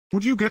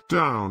Would you get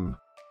down?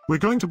 We're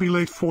going to be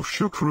late for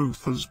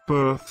Sukrutha's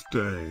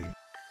birthday.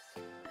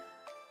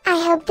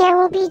 I hope there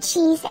will be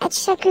cheese at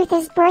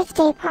Sukrutha's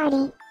birthday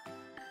party.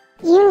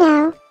 You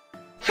know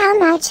how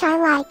much I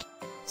like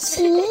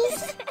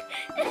cheese.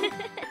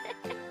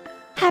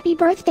 Happy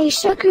birthday,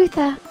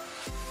 Sukrutha.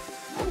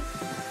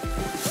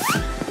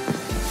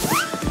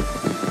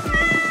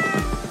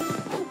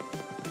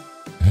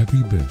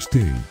 Happy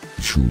birthday,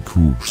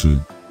 Sukrutha.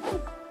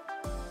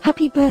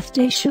 Happy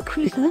birthday,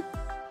 Sukrutha.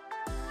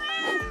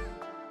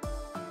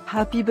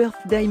 Happy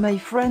birthday, my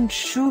friend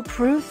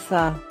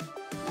Sukrutha.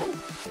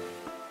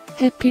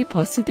 Happy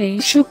birthday,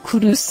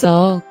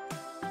 Sukrutha.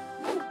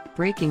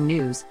 Breaking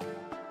news.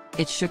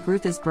 It's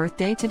Sukrutha's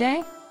birthday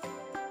today?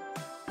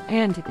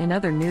 And in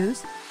other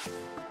news,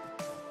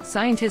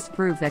 scientists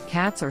prove that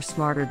cats are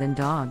smarter than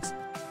dogs.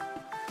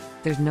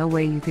 There's no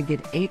way you could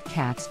get 8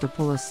 cats to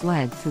pull a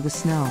sled through the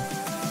snow.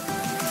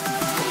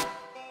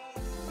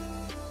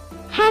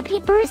 Happy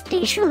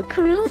birthday,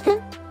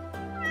 Sukrutha.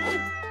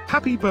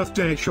 Happy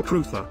birthday,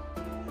 Sukrutha.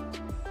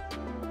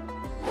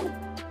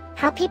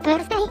 Happy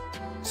birthday,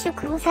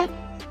 Sukrutha.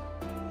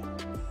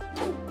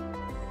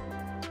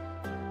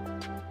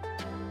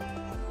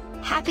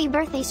 Happy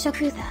birthday,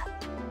 Sukrutha.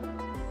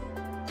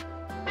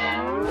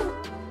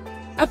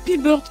 Happy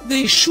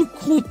birthday,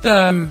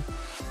 Sukrutha.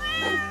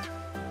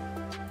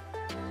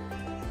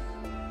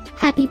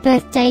 Happy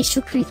birthday,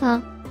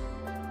 Sukrutha.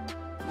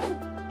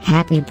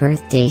 Happy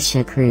birthday,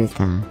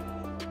 Sukrutha.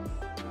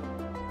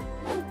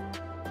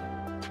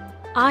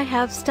 I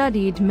have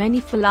studied many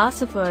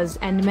philosophers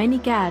and many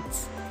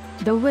cats.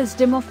 The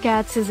wisdom of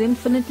cats is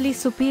infinitely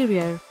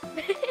superior.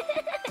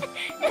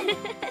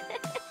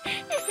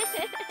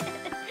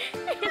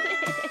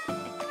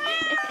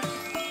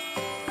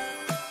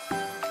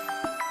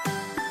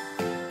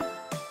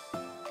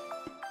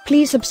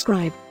 Please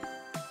subscribe,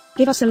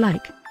 give us a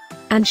like,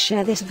 and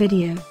share this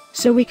video,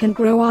 so we can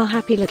grow our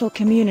happy little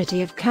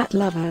community of cat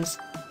lovers.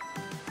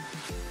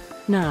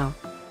 Now,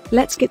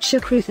 let's get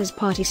Sukrutha's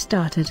party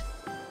started.